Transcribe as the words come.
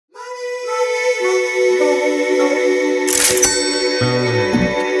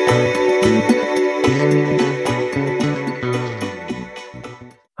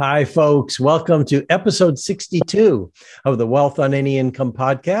Hi, folks. Welcome to episode 62 of the Wealth on Any Income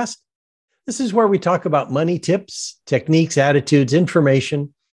podcast. This is where we talk about money tips, techniques, attitudes,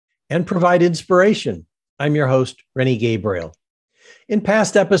 information, and provide inspiration. I'm your host, Rennie Gabriel. In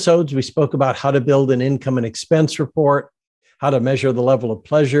past episodes, we spoke about how to build an income and expense report, how to measure the level of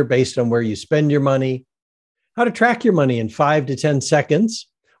pleasure based on where you spend your money, how to track your money in 5 to 10 seconds,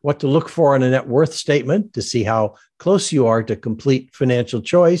 what to look for in a net worth statement to see how close you are to complete financial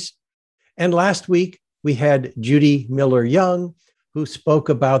choice. And last week, we had Judy Miller-Young, who spoke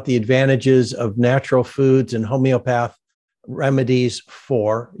about the advantages of natural foods and homeopath remedies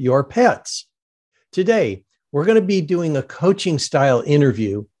for your pets. Today, we're going to be doing a coaching style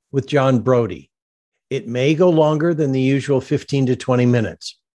interview with John Brody. It may go longer than the usual 15 to 20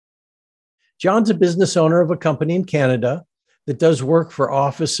 minutes. John's a business owner of a company in Canada that does work for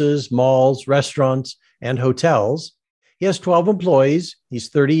offices, malls, restaurants, and hotels. He has 12 employees. He's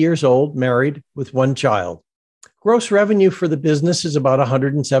 30 years old, married with one child. Gross revenue for the business is about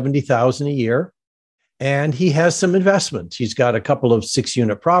 $170,000 a year. And he has some investments. He's got a couple of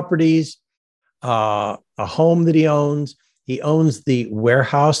 6-unit properties, a home that he owns. He owns the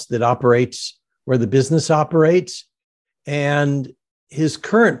warehouse that operates where the business operates. And his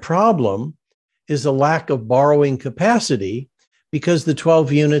current problem is a lack of borrowing capacity because the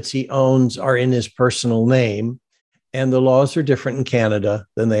 12 units he owns are in his personal name, and the laws are different in Canada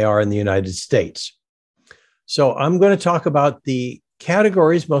than they are in the United States. So I'm going to talk about the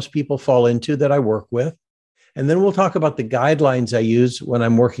categories most people fall into that I work with, and then we'll talk about the guidelines I use when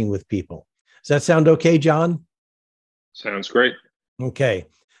I'm working with people. Does that sound okay, John? Sounds great. Okay.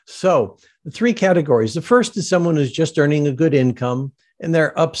 So the 3 categories. The first is someone who's just earning a good income, and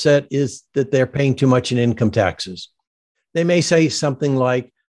their upset is that they're paying too much in income taxes. They may say something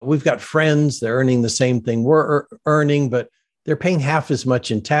like, we've got friends, they're earning the same thing we're earning, but they're paying half as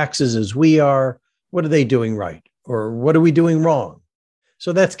much in taxes as we are. What are they doing right? Or what are we doing wrong?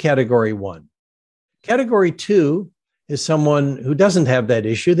 So that's category 1. Category 2 is someone who doesn't have that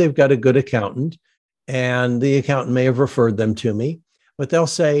issue. They've got a good accountant, and the accountant may have referred them to me, but they'll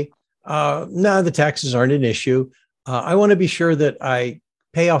say, no, the taxes aren't an issue. I want to be sure that I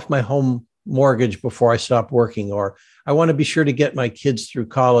pay off my home mortgage before I stop working, or I want to be sure to get my kids through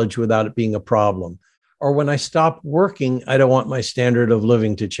college without it being a problem. Or when I stop working, I don't want my standard of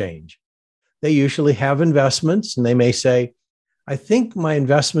living to change. They usually have investments, and they may say, I think my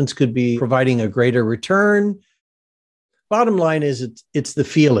investments could be providing a greater return. Bottom line is it's the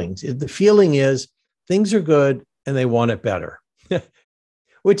feelings. The feeling is things are good and they want it better,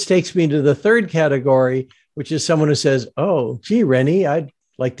 which takes me to the third category, which is someone who says, oh, gee, Rennie, I'd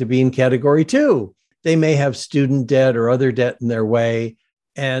like to be in category 2. They may have student debt or other debt in their way.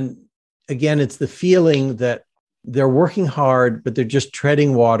 And again, it's the feeling that they're working hard, but they're just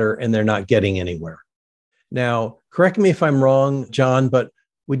treading water and they're not getting anywhere. Now, correct me if I'm wrong, John, but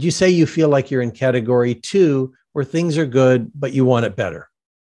would you say you feel like you're in category 2 where things are good, but you want it better?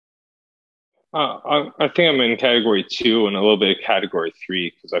 I think I'm in category 2 and a little bit of category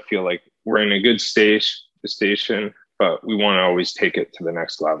 3 because I feel like we're in a good station, but we want to always take it to the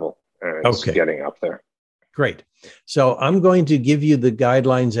next level. And it's getting up there. Great. So I'm going to give you the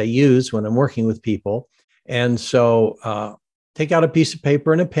guidelines I use when I'm working with people. And so take out a piece of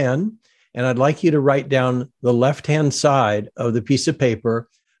paper and a pen, and I'd like you to write down the left-hand side of the piece of paper,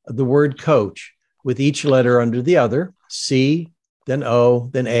 the word coach, with each letter under the other, C, then O,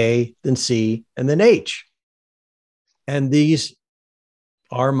 then A, then C, and then H. And these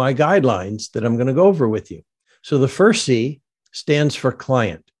are my guidelines that I'm going to go over with you. So the first C stands for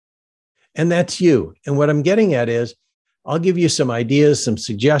client. And that's you. And what I'm getting at is I'll give you some ideas, some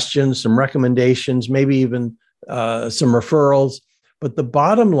suggestions, some recommendations, maybe even some referrals. But the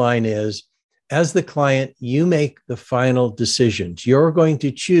bottom line is, as the client, you make the final decisions. You're going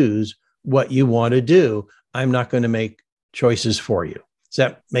to choose what you want to do. I'm not going to make choices for you. Does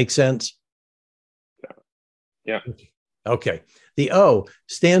that make sense? Yeah. Okay. The O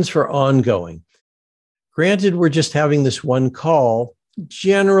stands for ongoing. Granted, we're just having this one call.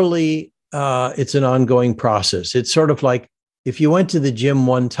 Generally, it's an ongoing process. It's sort of like if you went to the gym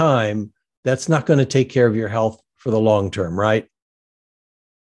one time, that's not going to take care of your health for the long term, right?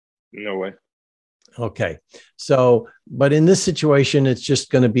 No way. Okay. So, but in this situation, it's just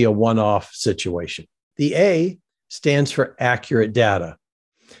going to be a one-off situation. The A stands for accurate data.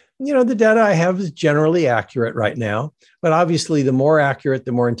 You know, the data I have is generally accurate right now, but obviously the more accurate,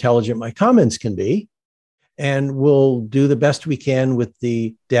 the more intelligent my comments can be. And we'll do the best we can with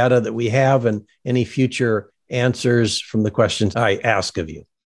the data that we have and any future answers from the questions I ask of you.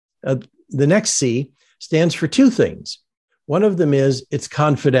 The next C stands for 2 things. One of them is it's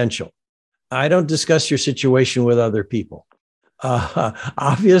confidential. I don't discuss your situation with other people.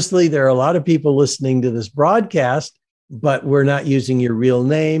 Obviously, there are a lot of people listening to this broadcast, but we're not using your real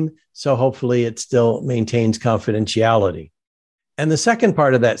name. So hopefully it still maintains confidentiality. And the second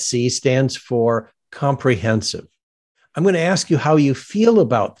part of that C stands for comprehensive. I'm going to ask you how you feel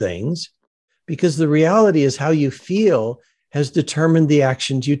about things, because the reality is how you feel has determined the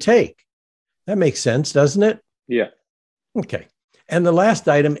actions you take. That makes sense, doesn't it? Yeah. Okay. And the last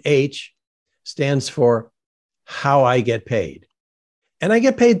item, H, stands for how I get paid. And I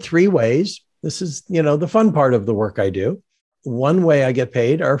get paid three ways. This is, the fun part of the work I do. One way I get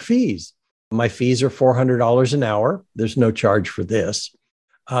paid are fees. My fees are $400 an hour. There's no charge for this.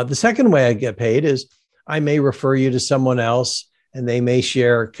 The second way I get paid is I may refer you to someone else and they may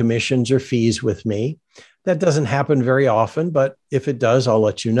share commissions or fees with me. That doesn't happen very often, but if it does, I'll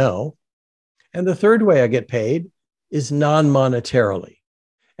let you know. And the third way I get paid is non-monetarily.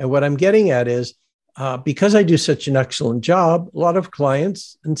 And what I'm getting at is because I do such an excellent job, a lot of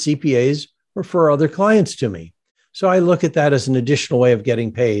clients and CPAs refer other clients to me. So I look at that as an additional way of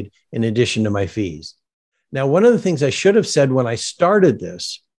getting paid in addition to my fees. Now, one of the things I should have said when I started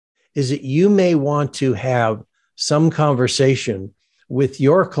this is that you may want to have some conversation with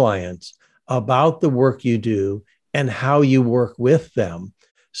your clients about the work you do and how you work with them.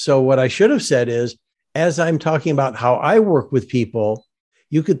 So what I should have said is, as I'm talking about how I work with people,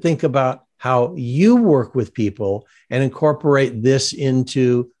 you could think about how you work with people and incorporate this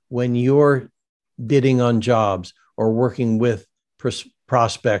into when you're bidding on jobs or working with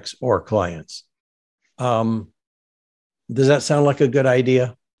prospects or clients. Does that sound like a good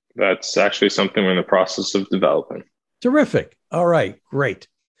idea? That's actually something we're in the process of developing. Terrific. All right, great.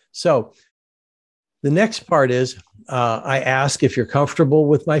 So the next part is I ask if you're comfortable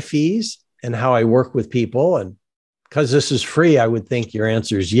with my fees and how I work with people. And because this is free, I would think your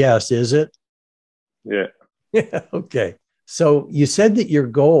answer is yes, is it? Yeah. Yeah. Okay. So you said that your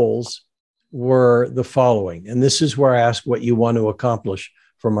goals were the following, and this is where I ask what you want to accomplish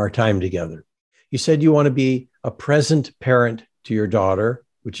from our time together. You said you want to be a present parent to your daughter,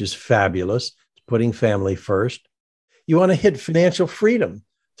 which is fabulous, putting family first. You want to hit financial freedom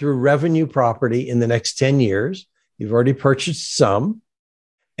through revenue property in the next 10 years. You've already purchased some.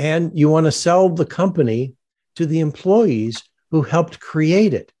 And you want to sell the company to the employees who helped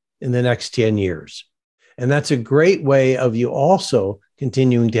create it in the next 10 years. And that's a great way of you also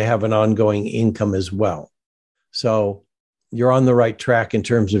continuing to have an ongoing income as well. So you're on the right track in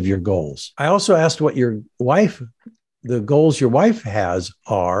terms of your goals. I also asked what the goals your wife has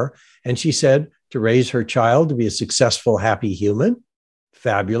are. And she said to raise her child to be a successful, happy human.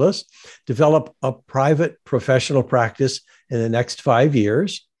 Fabulous. Develop a private professional practice in the next 5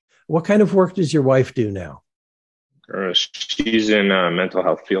 years. What kind of work does your wife do now? She's in mental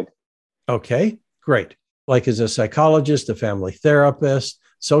health field. Okay, great. Like as a psychologist, a family therapist,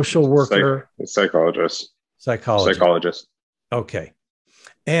 social worker? Psychologist. Okay.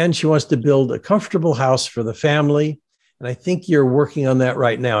 And she wants to build a comfortable house for the family. And I think you're working on that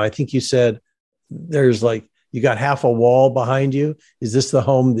right now. I think you said there's you got half a wall behind you. Is this the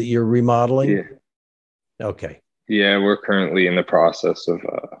home that you're remodeling? Yeah. Okay. Yeah, we're currently in the process of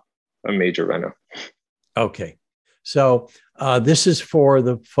a major reno. Okay. So this is for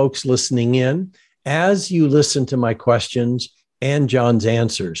the folks listening in. As you listen to my questions and John's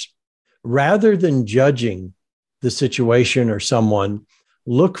answers, rather than judging the situation or someone,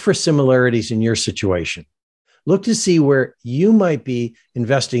 look for similarities in your situation. Look to see where you might be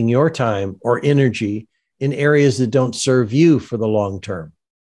investing your time or energy in areas that don't serve you for the long term.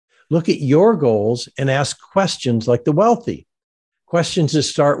 Look at your goals and ask questions like the wealthy. Questions that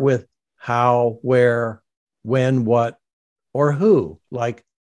start with how, where, when, what, or who. Like,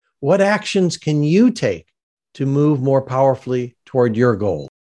 what actions can you take to move more powerfully toward your goal?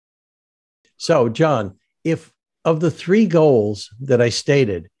 So, John, if of the three goals that I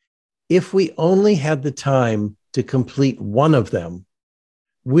stated, if we only had the time to complete one of them,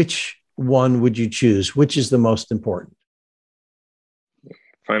 which one would you choose? Which is the most important?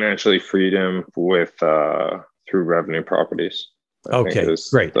 Financially freedom with through revenue properties. I think is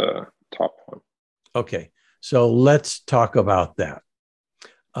great. The top one. Okay, so let's talk about that.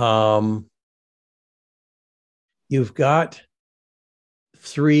 You've got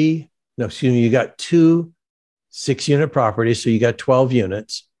you got 2 6-unit properties. So you got 12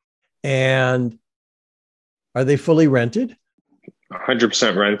 units. And are they fully rented?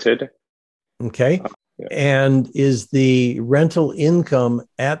 100% rented. Okay. Yeah. And is the rental income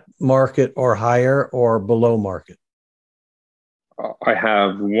at market or higher or below market? I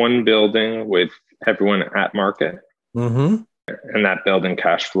have one building with everyone at market. Mm-hmm. And that building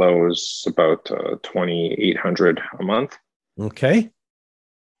cash flows about 2,800 a month. Okay.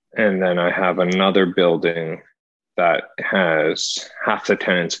 And then I have another building that has half the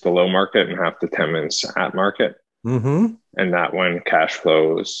tenants below market and half the tenants at market. Mm-hmm. And that one cash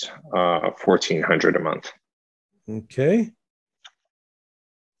flows 1,400 a month. Okay.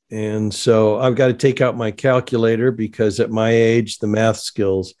 And so I've got to take out my calculator because at my age, the math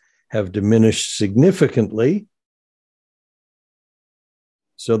skills have diminished significantly.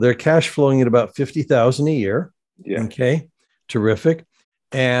 So they're cash flowing at about 50,000 a year. Yeah. Okay. Terrific.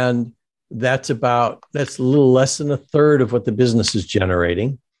 And that's a little less than a third of what the business is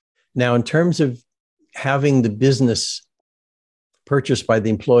generating. Now, in terms of having the business purchased by the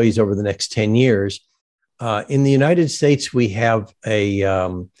employees over the next 10 years, in the United States, we have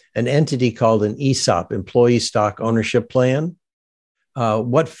an entity called an ESOP, Employee Stock Ownership Plan.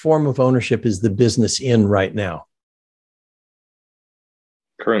 What form of ownership is the business in right now?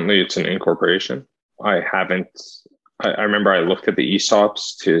 Currently, it's an incorporation. I remember I looked at the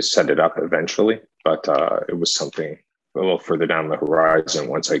ESOPs to set it up eventually, but it was something a little further down the horizon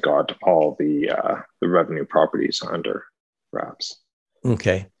once I got all the revenue properties under wraps.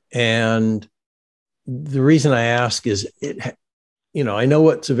 Okay. And the reason I ask is I know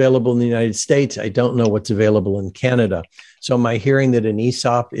what's available in the United States. I don't know what's available in Canada. So am I hearing that an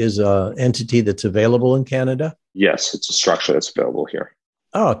ESOP is an entity that's available in Canada? Yes, it's a structure that's available here.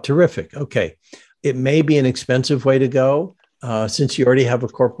 Oh, terrific. Okay. It may be an expensive way to go. Since you already have a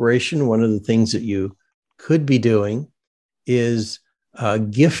corporation, one of the things that you could be doing is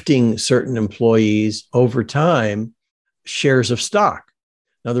gifting certain employees over time shares of stock.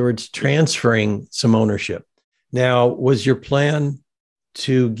 In other words, transferring some ownership. Now, was your plan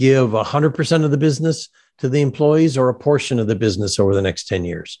to give 100% of the business to the employees or a portion of the business over the next 10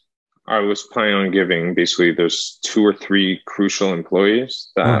 years? I was planning on giving, basically, there's 2 or 3 crucial employees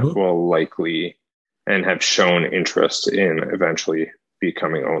that will likely and have shown interest in eventually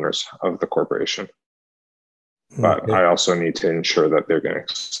becoming owners of the corporation. But I also need to ensure that they're going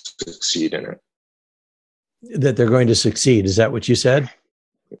to succeed in it. That they're going to succeed. Is that what you said?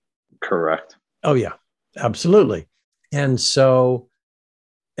 Correct. Oh, yeah, absolutely. And so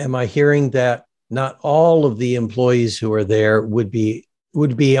am I hearing that not all of the employees who are there would be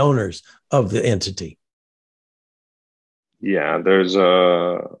owners of the entity? Yeah, there's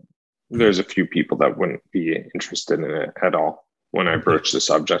a few people that wouldn't be interested in it at all when I broach the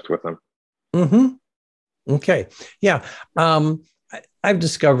subject with them. Mm-hmm. Okay. Yeah. I've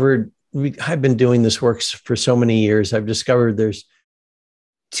discovered, I've been doing this work for so many years. I've discovered there's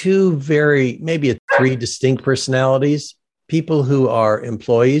maybe 3 distinct personalities. People who are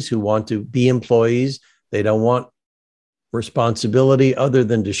employees, who want to be employees. They don't want responsibility other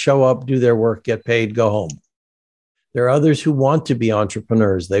than to show up, do their work, get paid, go home. There are others who want to be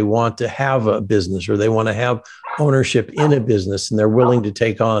entrepreneurs. They want to have a business or they want to have ownership in a business, and they're willing to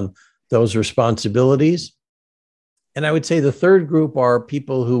take on those responsibilities. And I would say the third group are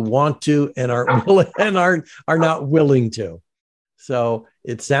people who want to and are not willing to. So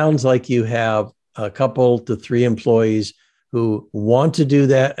it sounds like you have a couple to 3 employees who want to do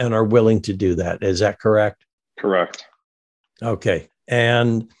that and are willing to do that. Is that correct? Correct. Okay.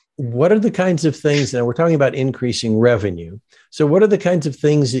 And what are the kinds of things, now we're talking about increasing revenue. So what are the kinds of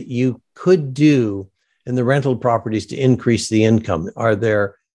things that you could do in the rental properties to increase the income? Are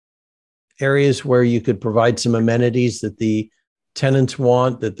there areas where you could provide some amenities that the tenants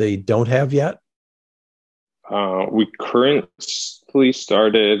want that they don't have yet? We currently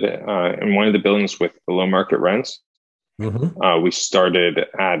started in one of the buildings with below market rents. Mm-hmm. We started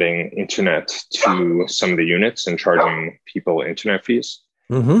adding internet to some of the units and charging people internet fees.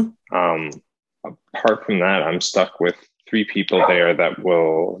 Mm-hmm. Apart from that, I'm stuck with 3 people there that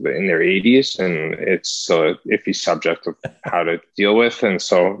will in their 80s, and it's a iffy subject of how to deal with. And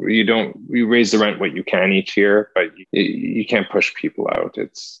so you raise the rent what you can each year, but you can't push people out.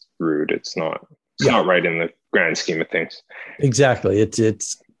 It's rude. It's not right in the grand scheme of things. Exactly.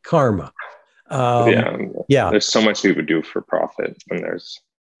 It's karma. There's so much we would do for profit,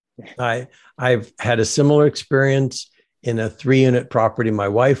 and I've had a similar experience in a 3-unit property my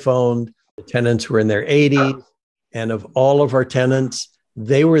wife owned. The tenants were in their 80s, and of all of our tenants,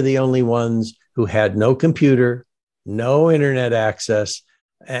 they were the only ones who had no computer, no internet access,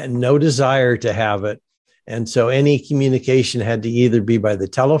 and no desire to have it. And so any communication had to either be by the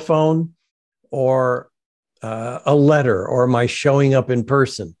telephone or a letter or my showing up in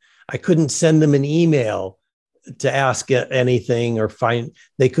person. I couldn't send them an email to ask anything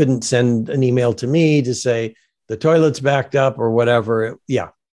they couldn't send an email to me to say the toilet's backed up or whatever. Yeah,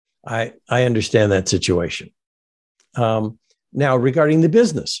 I understand that situation. Now, regarding the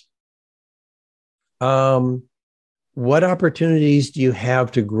business, what opportunities do you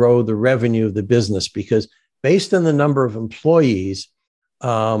have to grow the revenue of the business? Because based on the number of employees,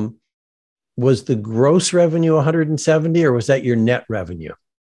 was the gross revenue 170 or was that your net revenue?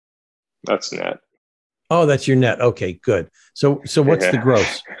 That's net. Oh, that's your net. Okay, good. So what's the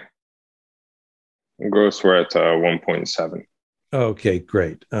gross? Gross, we're at 1.7. Okay,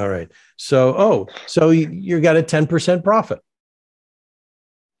 great. All right. So you got a 10% profit.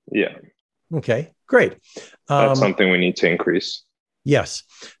 Yeah. Okay, great. That's something we need to increase. Yes.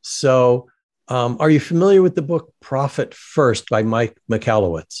 So are you familiar with the book Profit First by Mike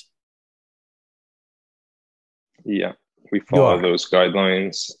Michalowicz? Yeah, we follow those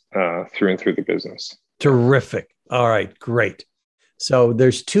guidelines through and through the business. Terrific. All right, great. So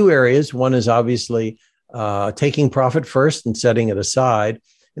there's two areas. One is obviously taking profit first and setting it aside.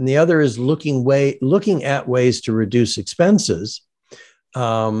 And the other is looking at ways to reduce expenses.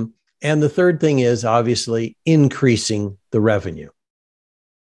 And the third thing is obviously increasing the revenue.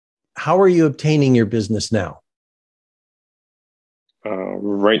 How are you obtaining your business now?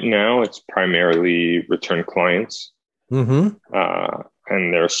 Right now, it's primarily return clients, and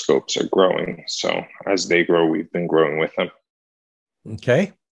their scopes are growing. So as they grow, we've been growing with them.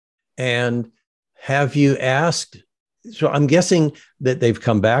 Okay. And have you asked? So I'm guessing that they've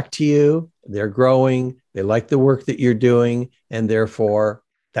come back to you, they're growing, they like the work that you're doing, and therefore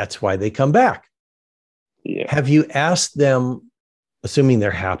that's why they come back. Yeah. Have you asked them, assuming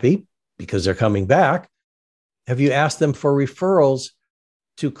they're happy because they're coming back, have you asked them for referrals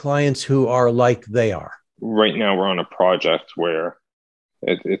to clients who are like they are? Right now, we're on a project where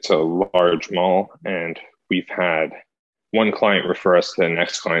it's a large mall, and we've had one client refer us to the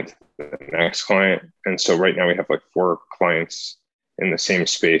next client, And so right now we have like 4 clients in the same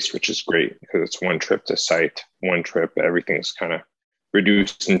space, which is great because it's one trip to site, one trip. Everything's kind of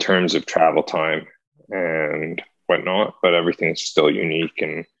reduced in terms of travel time and whatnot, but everything's still unique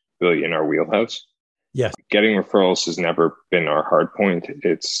and really in our wheelhouse. Yes. Getting referrals has never been our hard point.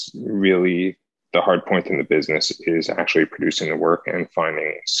 It's really the hard point in the business is actually producing the work and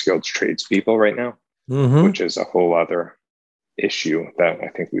finding skilled tradespeople right now, which is a whole other issue that I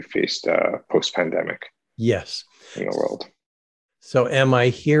think we faced post-pandemic. Yes. In the world. So am I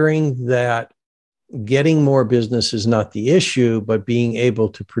hearing that getting more business is not the issue, but being able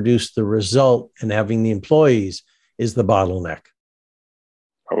to produce the result and having the employees is the bottleneck?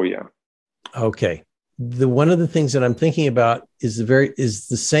 Oh, yeah. Okay. One of the things that I'm thinking about is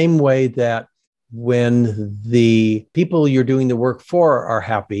the same way that when the people you're doing the work for are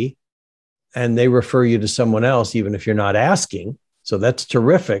happy and they refer you to someone else, even if you're not asking. So that's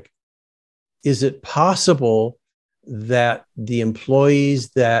terrific. Is it possible that the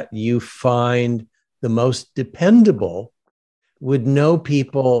employees that you find the most dependable would know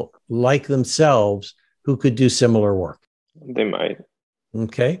people like themselves who could do similar work? They might.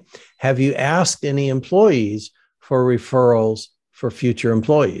 Okay. Have you asked any employees for referrals for future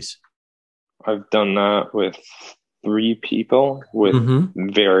employees? I've done that with 3 people with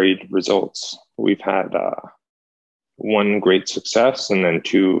varied results. We've had 1 great success and then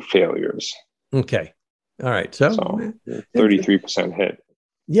 2 failures. Okay. All right. So 33% hit.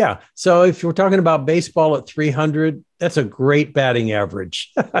 Yeah. So if we're talking about baseball at 300, that's a great batting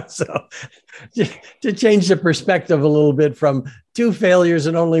average. So to change the perspective a little bit from 2 failures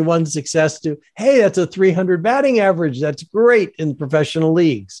and only 1 success to, hey, that's a 300 batting average. That's great in professional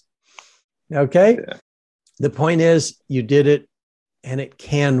leagues. Okay. Yeah. The point is you did it and it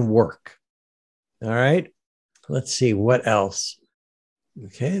can work. All right. Let's see what else.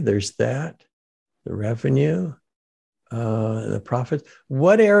 Okay. There's that. The revenue. The profits.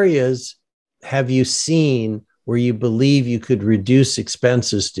 What areas have you seen where you believe you could reduce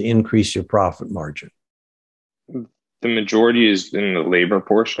expenses to increase your profit margin? The majority is in the labor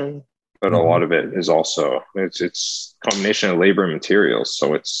portion, but a lot of it is also, it's a combination of labor and materials.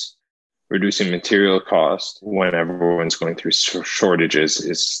 So it's reducing material cost when everyone's going through shortages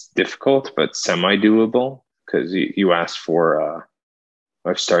is difficult, but semi-doable because you ask for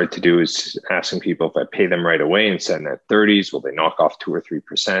what I've started to do is asking people if I pay them right away and setting at 30s, will they knock off 2 or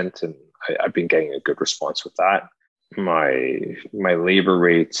 3%? And I've been getting a good response with that. My labor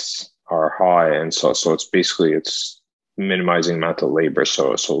rates are high. And so it's minimizing the amount of labor.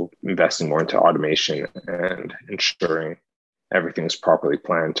 So investing more into automation and ensuring everything's properly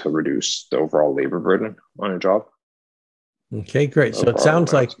planned to reduce the overall labor burden on a job. Okay, great. So it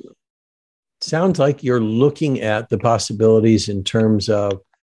sounds like you're looking at the possibilities in terms of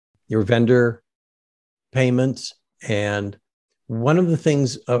your vendor payments and one of the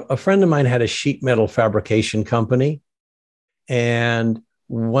things, a friend of mine had a sheet metal fabrication company. And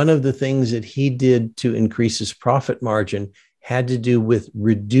one of the things that he did to increase his profit margin had to do with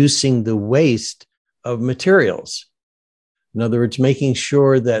reducing the waste of materials. In other words, making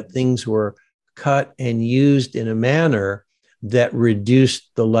sure that things were cut and used in a manner that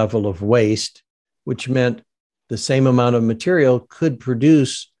reduced the level of waste, which meant the same amount of material could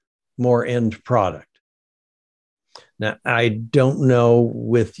produce more end product. Now, I don't know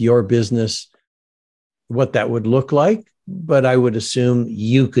with your business what that would look like, but I would assume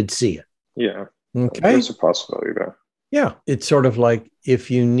you could see it. Yeah. Okay. There's a possibility there. Yeah. It's sort of like if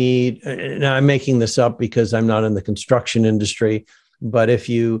you need, now I'm making this up because I'm not in the construction industry, but if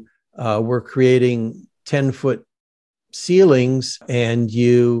you were creating 10-foot ceilings and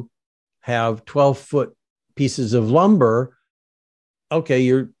you have 12-foot pieces of lumber, okay,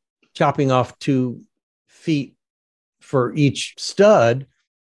 you're chopping off 2 feet for each stud.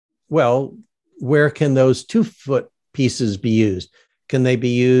 Well, where can those 2-foot pieces be used? Can they be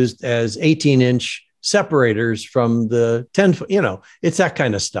used as 18-inch separators from the 10-foot? It's that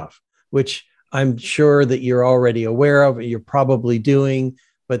kind of stuff, which I'm sure that you're already aware of, you're probably doing,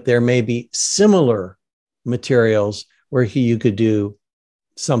 but there may be similar materials where you could do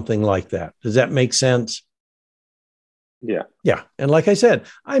something like that. Does that make sense? Yeah. Yeah. And like I said,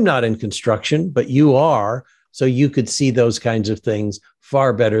 I'm not in construction, but you are. So you could see those kinds of things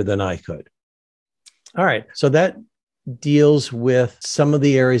far better than I could. All right. So that deals with some of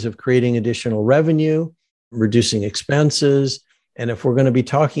the areas of creating additional revenue, reducing expenses. And if we're going to be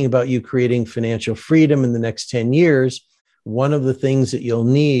talking about you creating financial freedom in the next 10 years, one of the things that you'll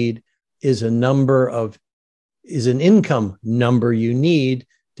need is an income number you need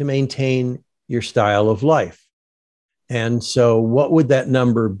to maintain your style of life. And so what would that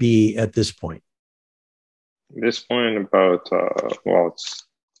number be at this point? At this point, about, it's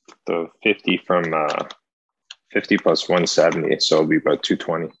the 50 from 50 plus 170. So it'll be about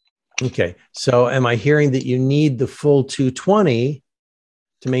 220. Okay. So am I hearing that you need the full 220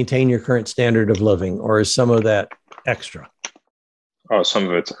 to maintain your current standard of living, or is some of that extra? Oh, some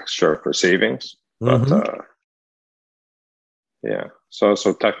of it's extra for savings, but yeah. So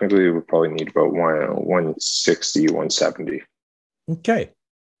technically we probably need about 160, 170. Okay.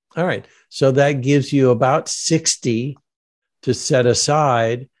 All right. So that gives you about 60 to set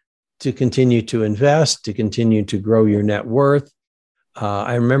aside to continue to invest, to continue to grow your net worth.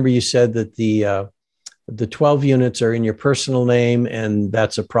 I remember you said that the 12 units are in your personal name, and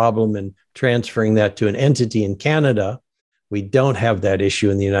that's a problem in transferring that to an entity in Canada. We don't have that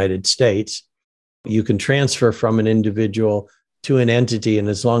issue in the United States. You can transfer from an individual to an entity, and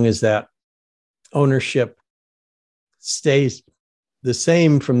as long as that ownership stays the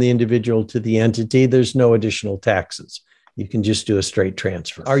same from the individual to the entity, there's no additional taxes. You can just do a straight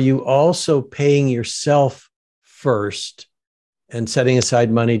transfer. Are you also paying yourself first and setting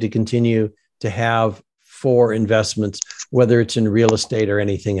aside money to continue to have for investments, whether it's in real estate or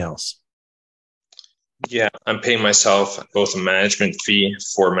anything else? Yeah, I'm paying myself both a management fee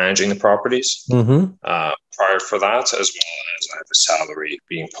for managing the properties prior for that, as well as I have a salary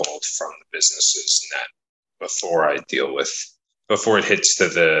being pulled from the business's net before it hits to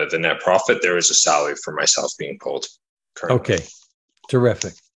the net profit. There is a salary for myself being pulled currently. Okay,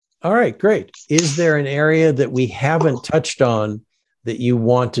 terrific. All right, great. Is there an area that we haven't touched on that you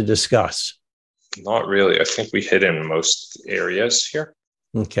want to discuss? Not really. I think we hit in most areas here.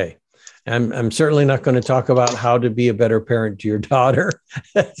 Okay. I'm certainly not going to talk about how to be a better parent to your daughter.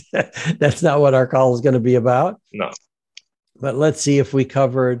 That's not what our call is going to be about. No. But let's see if we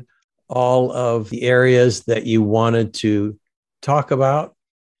covered all of the areas that you wanted to talk about.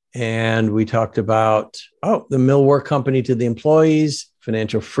 And we talked about, the millwork company to the employees,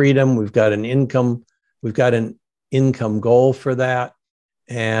 financial freedom. We've got an income goal for that.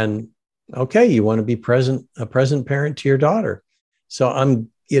 And okay, you want to be a present parent to your daughter. So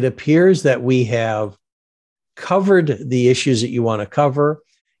it appears that we have covered the issues that you want to cover.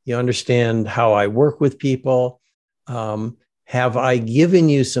 You understand how I work with people. Have I given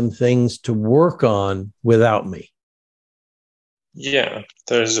you some things to work on without me? Yeah,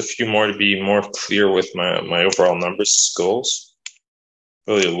 there's a few more to be more clear with my overall numbers goals.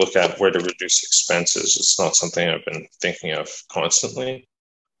 Really look at where to reduce expenses. It's not something I've been thinking of constantly,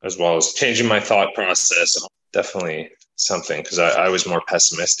 as well as changing my thought process. Definitely something, because I was more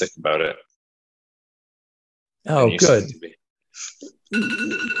pessimistic about it. Oh, good.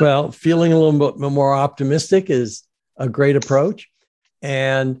 Well, feeling a little bit more optimistic is a great approach.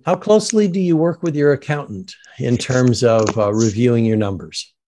 And how closely do you work with your accountant in terms of reviewing your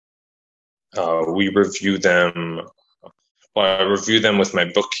numbers? We review them Well, I review them with my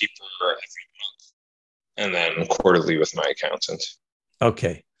bookkeeper every month and then quarterly with my accountant.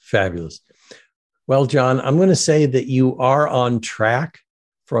 Okay, fabulous. Well, John, I'm going to say that you are on track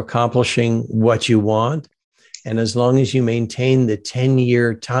for accomplishing what you want. And as long as you maintain the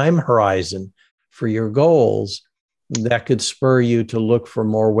 10-year time horizon for your goals, that could spur you to look for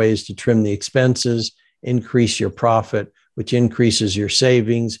more ways to trim the expenses, increase your profit, which increases your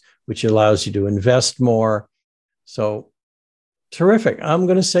savings, which allows you to invest more. So terrific. I'm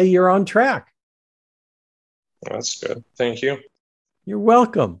going to say you're on track. That's good. Thank you. You're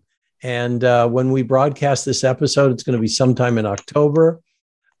welcome. And when we broadcast this episode, it's going to be sometime in October.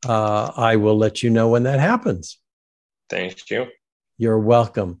 I will let you know when that happens. Thank you. You're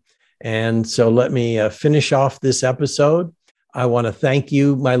welcome. And so let me finish off this episode. I want to thank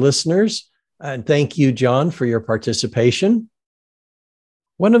you, my listeners, and thank you, John, for your participation.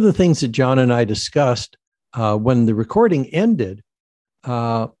 One of the things that John and I discussed when the recording ended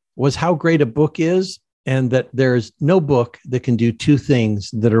was how great a book is, and that there's no book that can do two things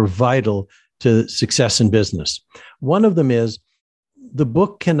that are vital to success in business. One of them is the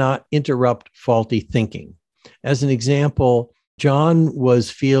book cannot interrupt faulty thinking. As an example, John was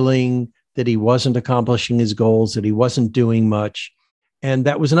feeling that he wasn't accomplishing his goals, that he wasn't doing much, and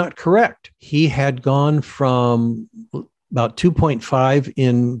that was not correct. He had gone from about 2.5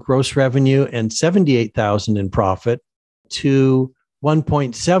 in gross revenue and 78,000 in profit to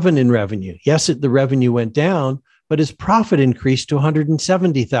 1.7 in revenue. Yes, the revenue went down, but his profit increased to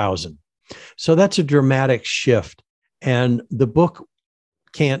 170,000. So that's a dramatic shift. And the book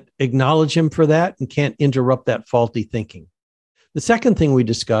can't acknowledge him for that and can't interrupt that faulty thinking. The second thing we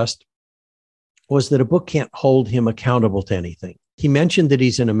discussed was that a book can't hold him accountable to anything. He mentioned that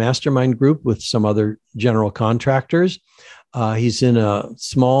he's in a mastermind group with some other general contractors. He's in a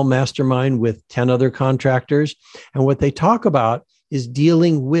small mastermind with 10 other contractors. And what they talk about is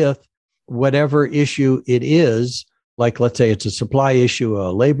dealing with whatever issue it is, like let's say it's a supply issue,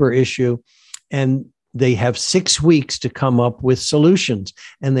 a labor issue, and they have 6 weeks to come up with solutions,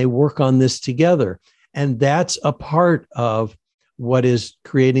 and they work on this together. And that's a part of what is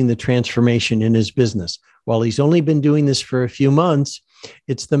creating the transformation in his business. While he's only been doing this for a few months,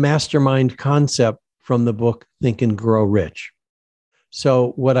 it's the mastermind concept from the book Think and Grow Rich.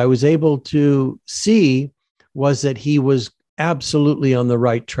 So what I was able to see was that he was absolutely on the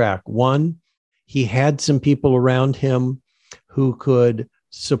right track. One, he had some people around him who could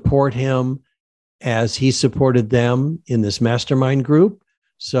support him as he supported them in this mastermind group.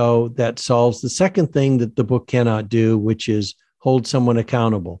 So that solves the second thing that the book cannot do, which is hold someone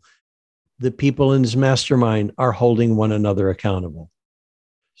accountable. The people in his mastermind are holding one another accountable.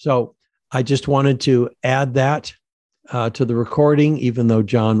 So I just wanted to add that to the recording, even though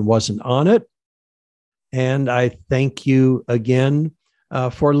John wasn't on it. And I thank you again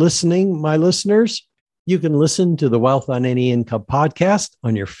for listening, my listeners. You can listen to the Wealth on Any Income podcast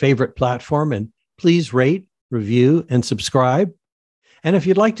on your favorite platform, and please rate, review, and subscribe. And if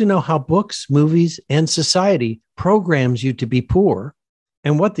you'd like to know how books, movies, and society programs you to be poor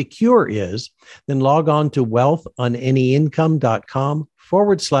and what the cure is, then log on to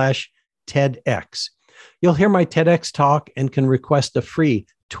wealthonanyincome.com/TEDx. You'll hear my TEDx talk and can request a free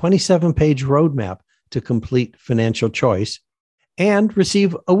 27-page roadmap to complete financial choice and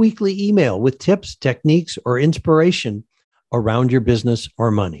receive a weekly email with tips, techniques, or inspiration around your business or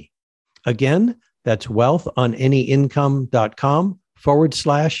money. Again, that's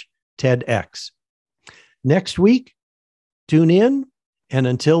wealthonanyincome.com/TEDx. Next week, tune in. And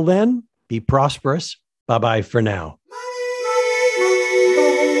until then, be prosperous. Bye-bye for now.